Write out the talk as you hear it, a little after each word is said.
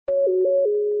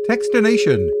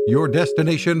Techstination, your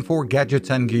destination for gadgets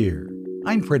and gear.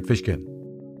 I'm Fred Fishkin.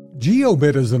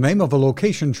 Jiobit is the name of a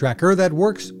location tracker that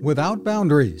works without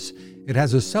boundaries. It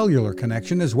has a cellular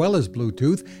connection as well as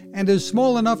Bluetooth and is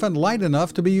small enough and light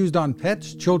enough to be used on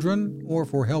pets, children, or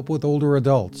for help with older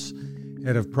adults.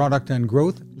 Head of Product and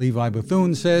Growth, Levi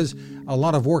Bethune, says a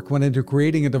lot of work went into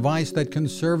creating a device that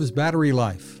conserves battery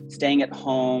life. Staying at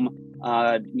home,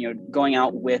 going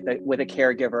out with a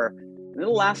caregiver,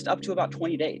 it'll last up to about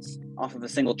 20 days off of a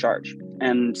single charge.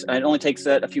 And it only takes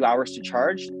a few hours to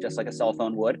charge, just like a cell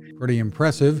phone would. Pretty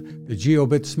impressive. The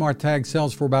Jiobit Smart Tag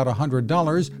sells for about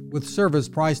 $100, with service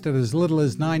priced at as little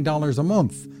as $9 a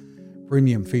month.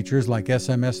 Premium features like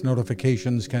SMS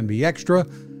notifications can be extra.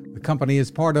 The company is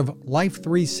part of Life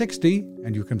 360,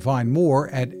 and you can find more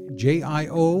at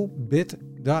jiobit.com.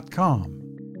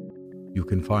 You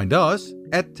can find us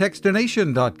at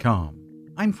Techstination.com.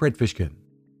 I'm Fred Fishkin.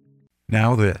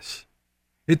 Now this.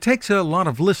 It takes a lot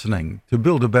of listening to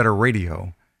build a better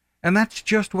radio, and that's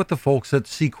just what the folks at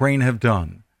C. Crane have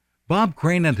done. Bob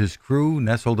Crane and his crew,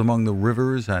 nestled among the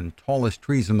rivers and tallest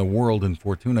trees in the world in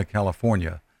Fortuna,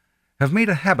 California, have made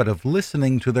a habit of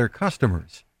listening to their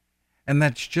customers. And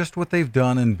that's just what they've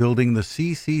done in building the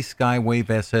CC Skywave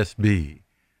SSB,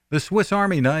 the Swiss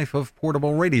Army knife of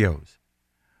portable radios.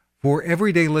 For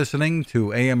everyday listening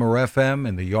to AM or FM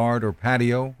in the yard or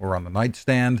patio or on the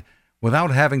nightstand,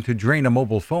 without having to drain a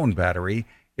mobile phone battery,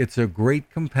 it's a great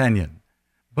companion.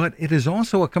 But it is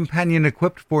also a companion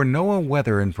equipped for NOAA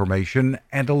weather information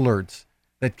and alerts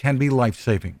that can be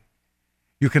life-saving.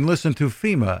 You can listen to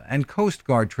FEMA and Coast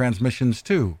Guard transmissions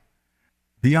too.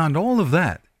 Beyond all of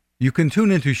that, you can tune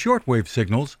into shortwave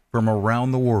signals from around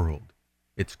the world.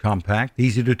 It's compact,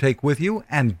 easy to take with you,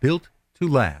 and built to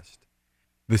last.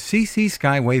 The CC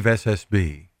Skywave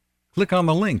SSB. Click on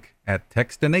the link at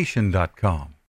Techstination.com.